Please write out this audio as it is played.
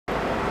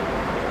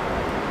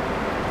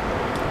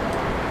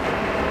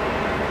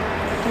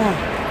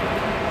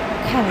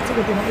看了这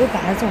个地方有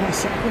板子，正好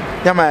写的。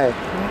杨梅，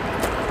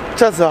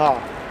这次哈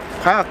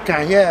还要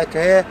感谢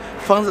这些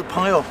粉丝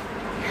朋友，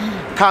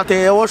他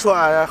对我说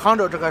杭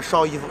州这个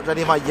邵医夫这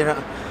地方医生，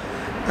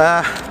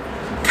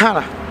看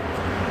了，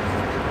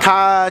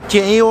他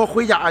建议我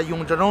回家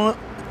用这种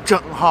针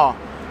哈，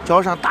叫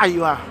我上大医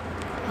院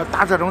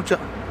打这种针，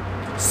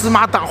死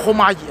马当活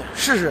马医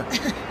试试。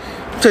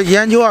这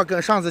研究啊，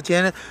跟上次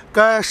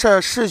跟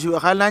市区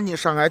还南京、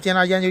上海检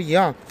查研究一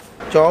样，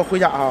叫我回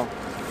家啊，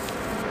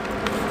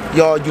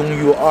要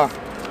用药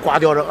挂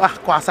吊针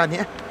挂3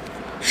天，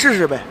试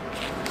试呗。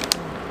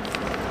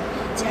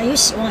只要有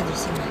希望就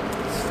行了。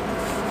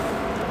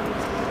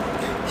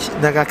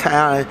那个看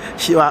样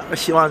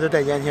希望就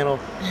在眼前喽，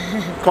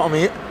光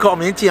明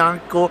即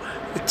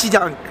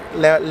将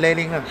来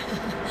临啊！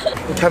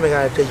你看没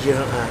看这医生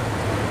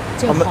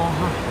真好哈！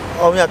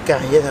我们要感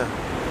谢他，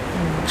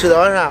知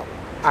道啥？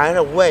俺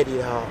是外地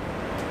的哈，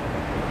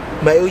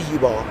没有医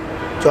保，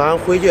叫俺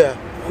回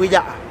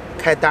家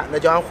开单子，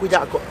叫俺回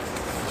家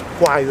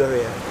挂药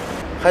水，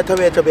还特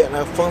别这边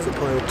的粉丝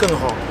朋友更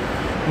好，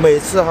每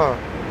次哈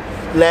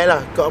来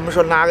了跟我们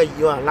说哪个医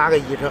院哪个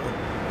医生，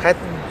还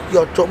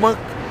要专门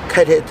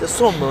开车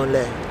送我们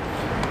来，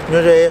你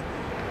说这？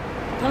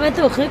他们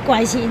都很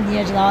关心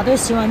你，知道，都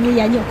希望你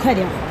眼睛快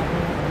点好。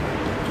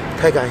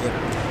太感谢了！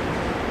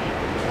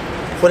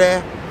回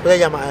来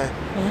家嘛，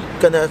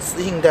跟他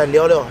私信再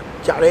聊聊。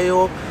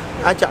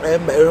俺家里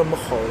没有什么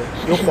好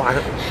的，有花生、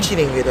麒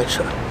麟给他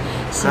吃。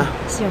行。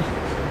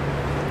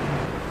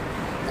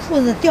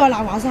裤子掉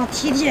了往上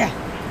提，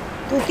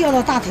都掉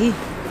到大腿。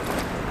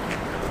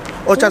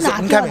我这次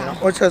你看没有？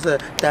我这次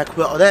带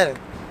裤腰带的。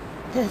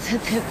带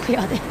裤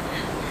腰带。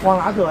往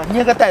哪走啊？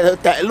你可带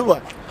路，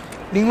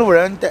领路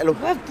人带路。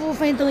我不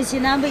分东西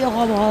南北，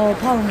好不好，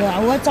胖哥？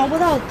我找不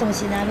到东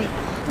西南北。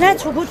来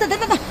出口，等，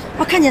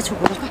我看见出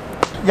口了，快！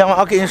杨妈，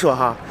我跟你说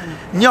哈，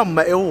你要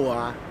没有我，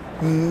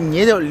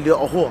你就撂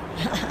货，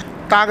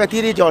打个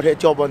滴滴叫车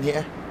叫半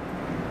天，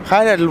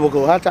还在路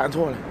口还站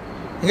错了。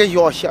你看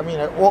要泄密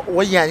了，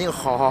我眼睛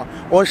好哈，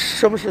我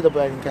什么事都不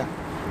让你干，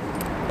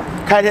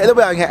开车都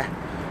不让你开，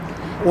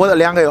我这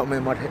2个月没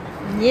摸车。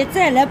你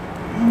再来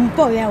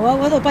抱怨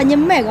我都把你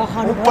卖个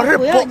杭州。我不是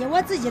抱怨你，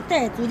我自己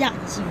带租驾，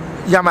行吗？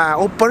杨妈，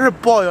我不是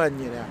抱怨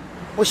你的，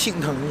我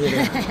心疼你的。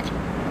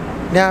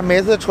你看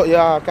每次出去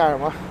干什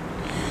么？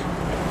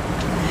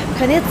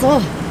快点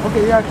走！我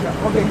跟你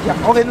讲，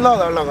我跟你唠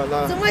叨。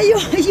怎么又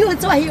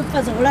转又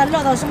不走了？唠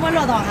叨什么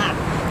唠叨哈？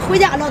回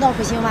家唠叨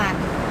不行吗？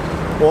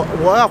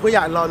我要回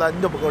家唠叨，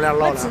你都不跟我俩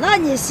唠了。我知道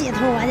你心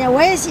疼我呢，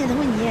我也心疼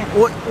你。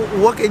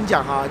我跟你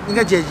讲哈，你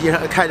看这医生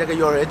开这个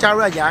药水，假如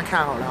让眼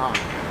看好了哈，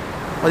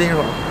我跟你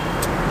说，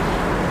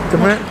怎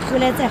么？回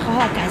来再好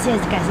好感谢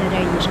这个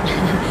医生，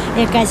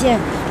也感谢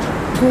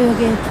朋友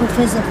跟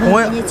粉丝朋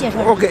友给你介绍。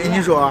我跟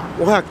你说，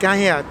我还感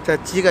谢这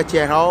几个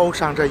介绍我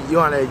上这医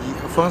院的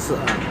粉丝，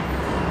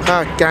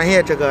还感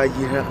谢这个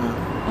医生。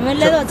我们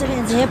来到这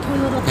边，这些朋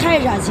友都太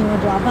热情了，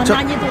知道吧？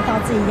拿你都当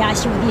自己家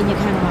兄弟，你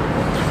看着吗？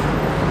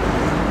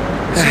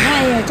吃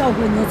饭也照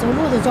顾你，走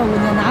路都照顾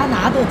你，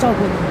哪都照顾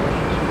你。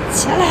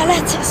起来，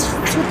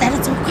手带着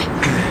走，快，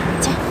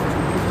去。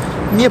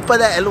你不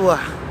带路啊？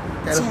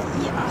这1、2、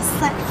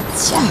3，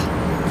去，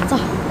走。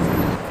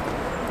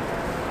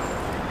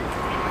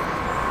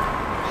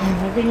哎，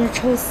我给你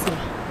愁死了，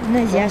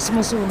那姐什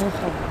么时候能好？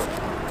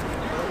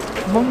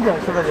蒙症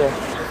是不是？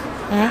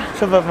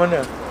是不是蒙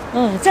症？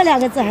这2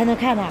个字还能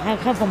看到，还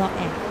不能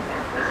哎。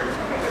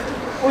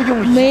我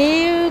用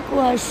美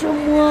国什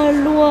么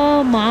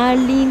罗马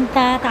林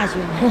达大学？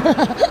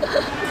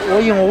我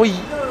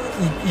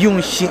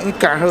用心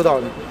感受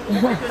到的。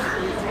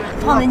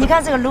胖子，你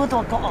看这个楼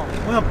多高！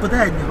我要不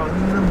带你好，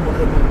你能摸着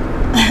吗？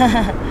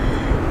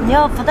你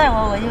要不带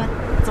我就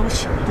走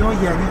起。等我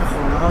眼睛好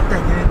了，我带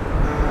你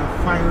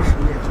环游世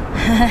界。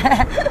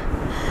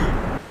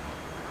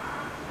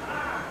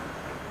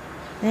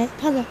哎，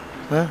胖子。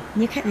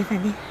你看这饭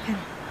店，看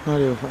哪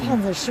里有饭店？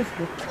胖子师傅。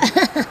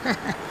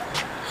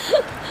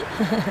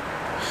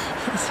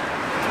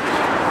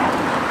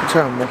这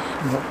样吧，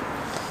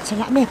吃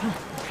拉面吧。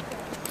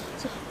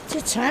就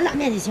吃完拉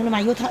面就行了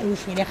嘛，有汤有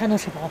水的，还能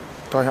吃饱。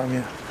刀削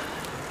面。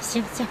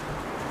行。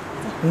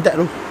你带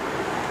路。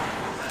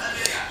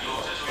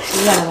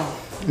饿了吧？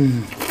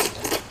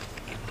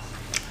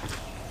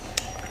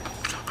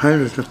还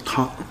是这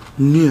汤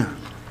面，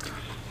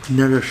你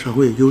看这社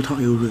会有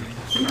汤有水，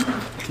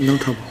能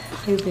特饱。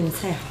还有这个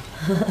菜。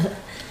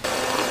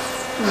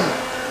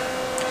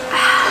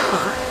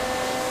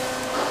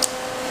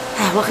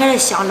我还是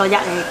想老家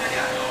的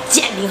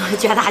煎饼和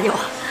卷大饺，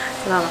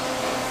知道吧？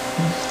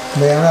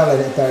没想到了，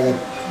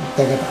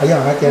带个大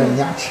酱还给人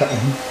家吃。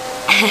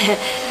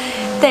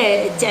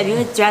带煎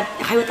饼卷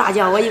还有大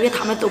酱，我以为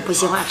他们都不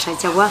喜欢吃，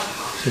结果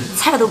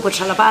菜都不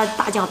吃了，把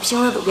大酱瓶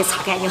子都给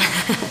擦干净了，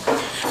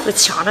都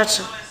抢着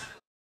吃。